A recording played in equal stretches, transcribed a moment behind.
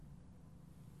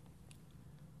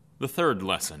The third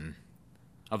lesson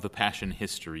of the Passion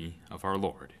history of our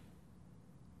Lord.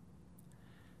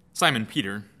 Simon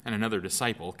Peter and another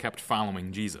disciple kept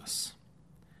following Jesus.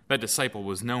 That disciple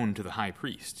was known to the high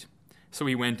priest, so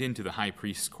he went into the high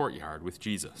priest's courtyard with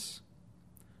Jesus.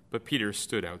 But Peter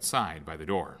stood outside by the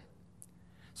door.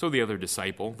 So the other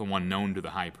disciple, the one known to the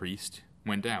high priest,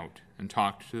 went out and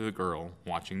talked to the girl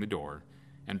watching the door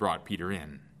and brought Peter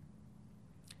in.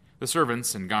 The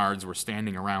servants and guards were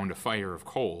standing around a fire of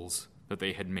coals that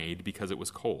they had made because it was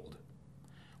cold.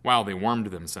 While they warmed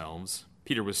themselves,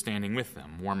 Peter was standing with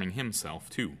them, warming himself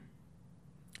too.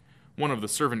 One of the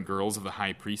servant girls of the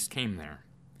high priest came there.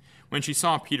 When she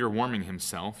saw Peter warming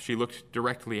himself, she looked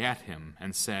directly at him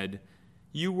and said,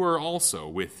 "You were also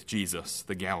with Jesus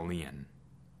the Galilean."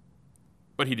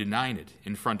 But he denied it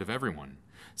in front of everyone,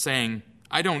 saying,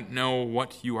 "I don't know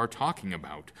what you are talking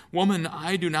about. Woman,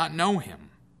 I do not know him."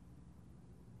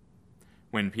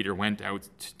 When Peter went out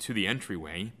to the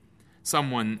entryway,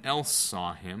 someone else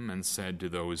saw him and said to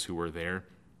those who were there,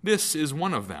 "This is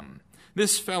one of them.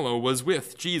 This fellow was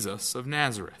with Jesus of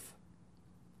Nazareth."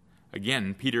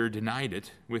 Again, Peter denied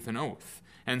it with an oath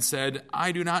and said,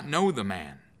 "I do not know the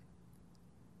man."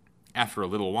 After a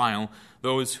little while,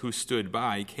 those who stood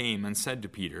by came and said to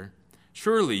Peter,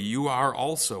 "Surely you are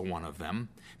also one of them,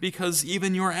 because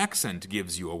even your accent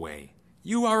gives you away.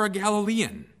 You are a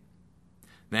Galilean."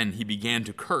 Then he began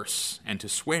to curse and to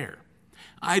swear,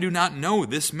 "I do not know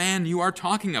this man you are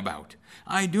talking about.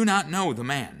 I do not know the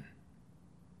man."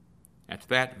 At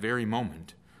that very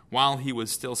moment, while he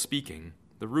was still speaking,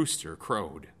 the rooster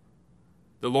crowed.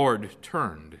 The Lord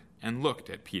turned and looked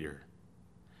at Peter.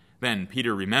 Then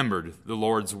Peter remembered the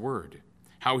Lord's word,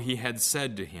 how he had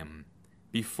said to him,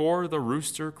 "Before the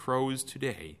rooster crows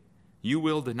today, you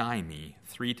will deny me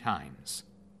 3 times."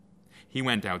 He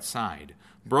went outside,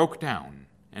 broke down,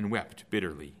 and wept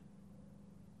bitterly.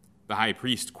 The high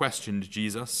priest questioned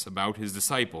Jesus about his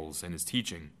disciples and his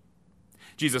teaching.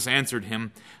 Jesus answered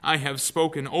him, "I have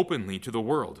spoken openly to the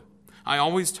world. I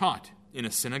always taught in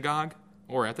a synagogue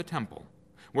or at the temple,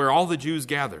 where all the Jews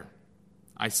gather.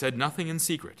 I said nothing in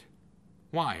secret.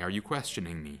 Why are you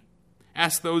questioning me?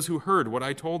 Ask those who heard what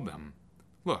I told them.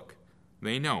 Look,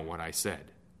 they know what I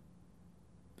said."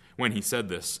 When he said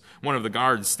this, one of the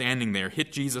guards standing there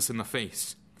hit Jesus in the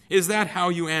face. "Is that how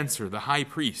you answer the high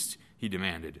priest?" he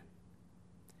demanded.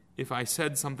 "If I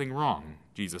said something wrong,"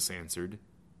 Jesus answered,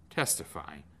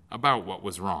 "testify about what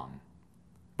was wrong.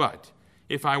 But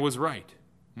if I was right,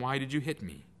 why did you hit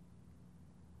me?"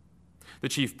 The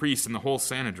chief priests and the whole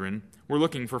Sanhedrin were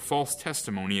looking for false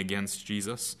testimony against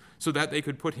Jesus so that they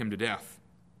could put him to death.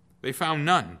 They found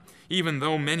none, even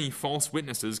though many false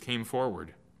witnesses came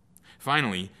forward.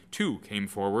 Finally, 2 came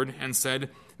forward and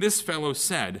said, "This fellow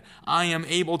said, 'I am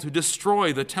able to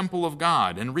destroy the temple of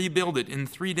God and rebuild it in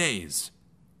 3 days.'"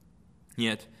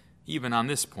 Yet, even on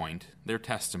this point, their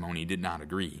testimony did not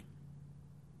agree.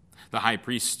 The high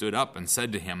priest stood up and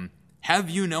said to him,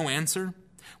 "Have you no answer?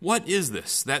 What is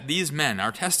this that these men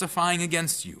are testifying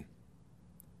against you?"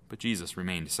 But Jesus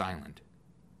remained silent.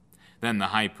 Then the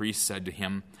high priest said to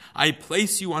him, "I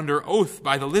place you under oath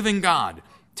by the living God.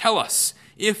 Tell us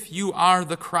if you are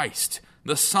the Christ,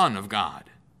 the Son of God."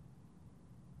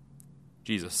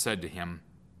 Jesus said to him,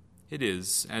 "It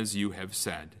is as you have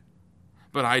said.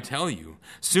 But I tell you,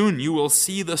 soon you will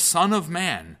see the Son of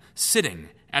Man sitting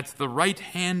at the right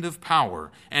hand of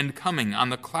power and coming on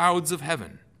the clouds of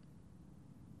heaven."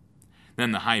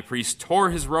 Then the high priest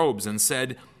tore his robes and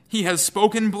said, "He has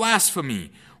spoken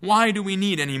blasphemy. Why do we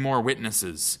need any more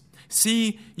witnesses?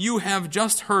 See, you have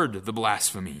just heard the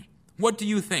blasphemy. What do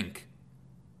you think?"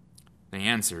 They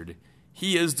answered,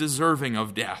 "He is deserving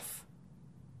of death."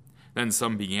 Then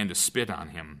some began to spit on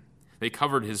him. They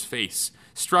covered his face,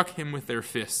 struck him with their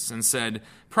fists, and said,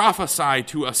 "Prophesy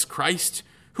to us, Christ.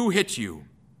 Who hit you?"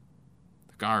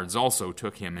 The guards also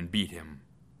took him and beat him.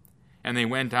 And they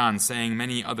went on saying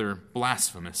many other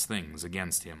blasphemous things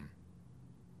against him.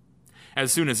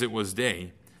 As soon as it was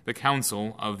day, the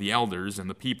council of the elders and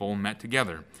the people met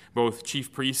together, both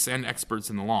chief priests and experts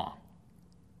in the law.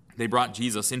 They brought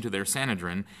Jesus into their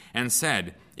Sanhedrin and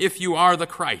said, "If you are the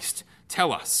Christ,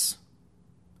 tell us."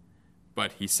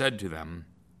 But he said to them,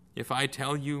 "If I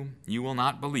tell you, you will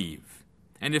not believe,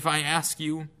 and if I ask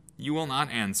you, you will not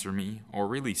answer me or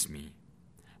release me.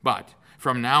 But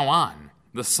from now on,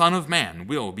 the Son of Man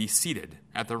will be seated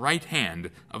at the right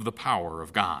hand of the power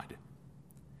of God."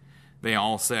 They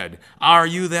all said, "Are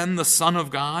you then the Son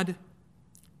of God?"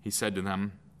 He said to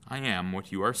them, "I am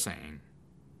what you are saying."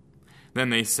 Then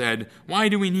they said, "Why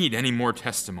do we need any more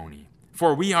testimony?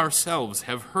 For we ourselves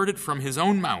have heard it from his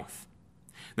own mouth."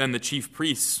 Then the chief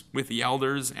priests, with the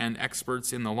elders and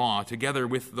experts in the law, together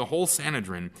with the whole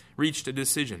Sanhedrin, reached a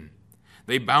decision.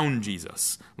 They bound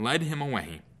Jesus, led him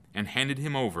away, and handed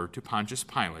him over to Pontius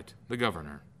Pilate, the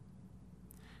governor.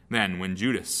 Then, when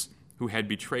Judas, who had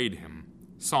betrayed him,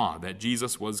 saw that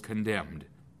Jesus was condemned,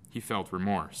 he felt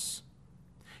remorse.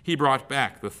 He brought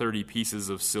back the 30 pieces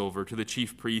of silver to the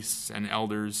chief priests and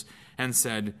elders and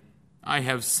said, "I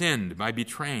have sinned by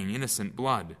betraying innocent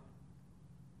blood."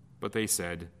 But they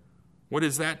said, "What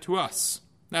is that to us?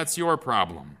 That's your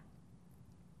problem."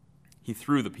 He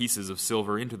threw the pieces of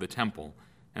silver into the temple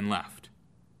and left.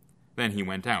 Then he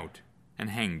went out and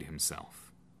hanged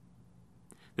himself.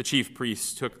 The chief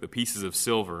priests took the pieces of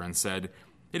silver and said,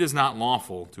 "It is not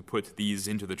lawful to put these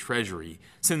into the treasury,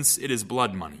 since it is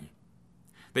blood money."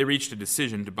 They reached a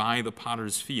decision to buy the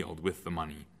potter's field with the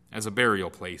money as a burial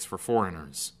place for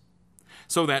foreigners.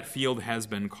 So that field has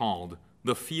been called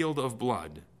the Field of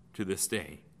Blood to this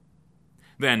day.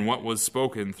 Then what was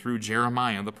spoken through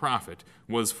Jeremiah the prophet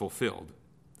was fulfilled.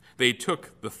 They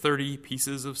took the 30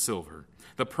 pieces of silver,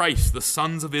 the price the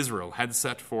sons of Israel had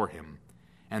set for him,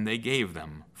 and they gave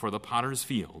them for the potter's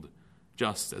field,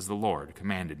 just as the Lord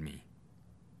commanded me.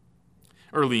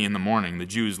 Early in the morning, the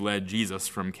Jews led Jesus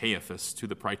from Caiaphas to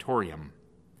the praetorium.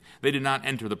 They did not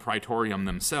enter the praetorium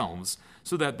themselves,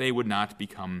 so that they would not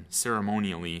become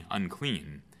ceremonially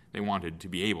unclean. They wanted to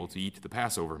be able to eat the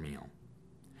Passover meal.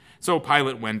 So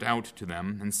Pilate went out to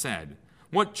them and said,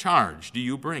 "What charge do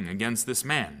you bring against this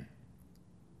man?"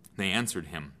 They answered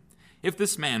him, "If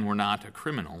this man were not a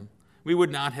criminal, we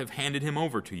would not have handed him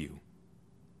over to you."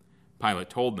 Pilate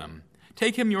told them,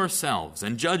 "Take him yourselves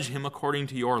and judge him according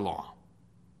to your law."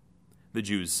 The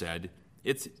Jews said,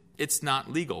 It's not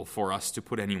legal for us to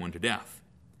put anyone to death."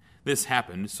 This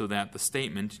happened so that the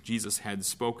statement Jesus had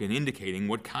spoken indicating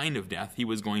what kind of death he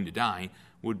was going to die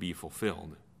would be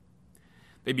fulfilled.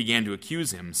 They began to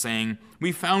accuse him, saying,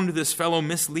 "We found this fellow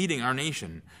misleading our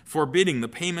nation, forbidding the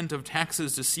payment of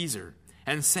taxes to Caesar,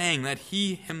 and saying that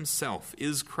he himself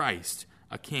is Christ,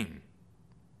 a king."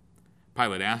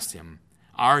 Pilate asked him,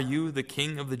 "Are you the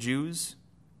king of the Jews?"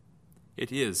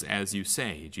 "It is as you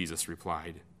say," Jesus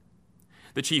replied.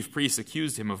 The chief priests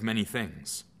accused him of many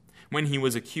things. When he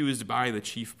was accused by the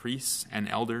chief priests and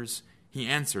elders, he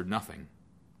answered nothing.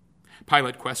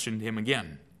 Pilate questioned him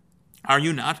again. "Are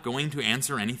you not going to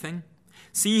answer anything?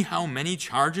 See how many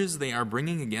charges they are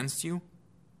bringing against you?"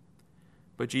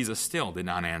 But Jesus still did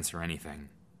not answer anything,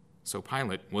 so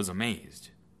Pilate was amazed.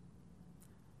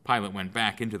 Pilate went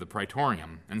back into the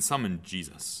praetorium and summoned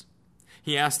Jesus.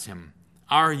 He asked him,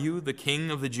 "Are you the king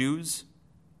of the Jews?"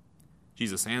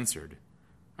 Jesus answered,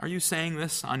 "Are you saying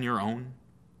this on your own,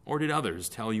 or did others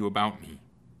tell you about me?"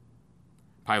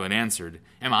 Pilate answered,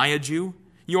 "Am I a Jew?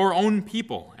 Your own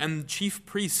people and chief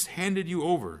priests handed you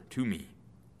over to me.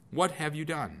 What have you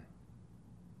done?"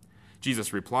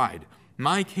 Jesus replied,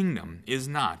 "My kingdom is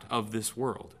not of this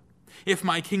world. If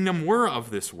my kingdom were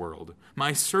of this world,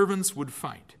 my servants would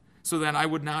fight, so that I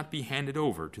would not be handed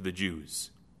over to the Jews.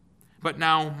 But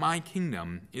now my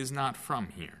kingdom is not from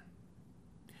here."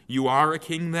 "You are a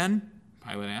king then?"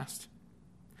 Pilate asked.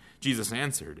 Jesus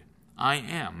answered, "I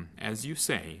am, as you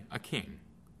say, a king.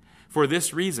 For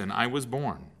this reason I was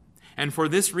born, and for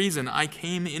this reason I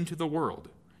came into the world,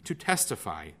 to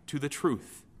testify to the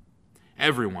truth.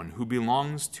 Everyone who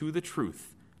belongs to the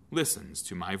truth listens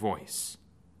to my voice."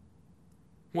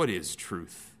 "What is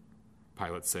truth?"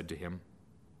 Pilate said to him.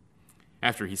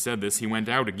 After he said this, he went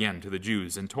out again to the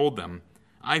Jews and told them,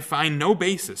 "I find no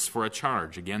basis for a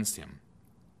charge against him."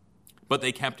 But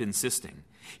they kept insisting,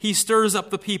 "He stirs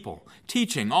up the people,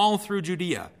 teaching all through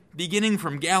Judea, beginning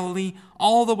from Galilee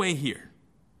all the way here."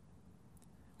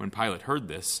 When Pilate heard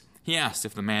this, he asked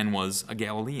if the man was a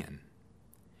Galilean.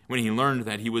 When he learned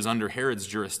that he was under Herod's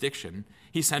jurisdiction,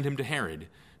 he sent him to Herod,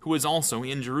 who was also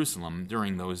in Jerusalem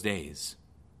during those days.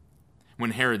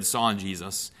 When Herod saw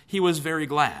Jesus, he was very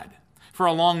glad. For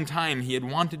a long time he had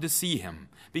wanted to see him,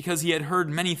 because he had heard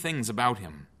many things about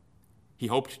him. He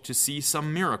hoped to see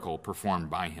some miracle performed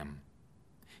by him.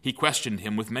 He questioned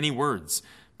him with many words,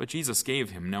 but Jesus gave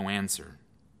him no answer.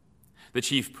 The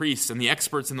chief priests and the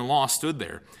experts in the law stood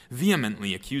there,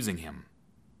 vehemently accusing him.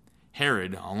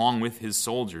 Herod, along with his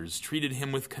soldiers, treated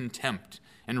him with contempt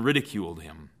and ridiculed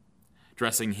him.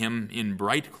 Dressing him in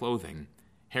bright clothing,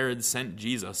 Herod sent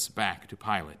Jesus back to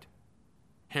Pilate.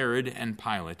 Herod and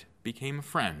Pilate became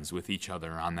friends with each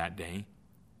other on that day.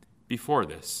 Before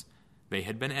this, they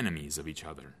had been enemies of each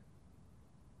other.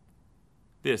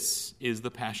 This is the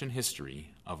Passion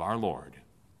history of our Lord.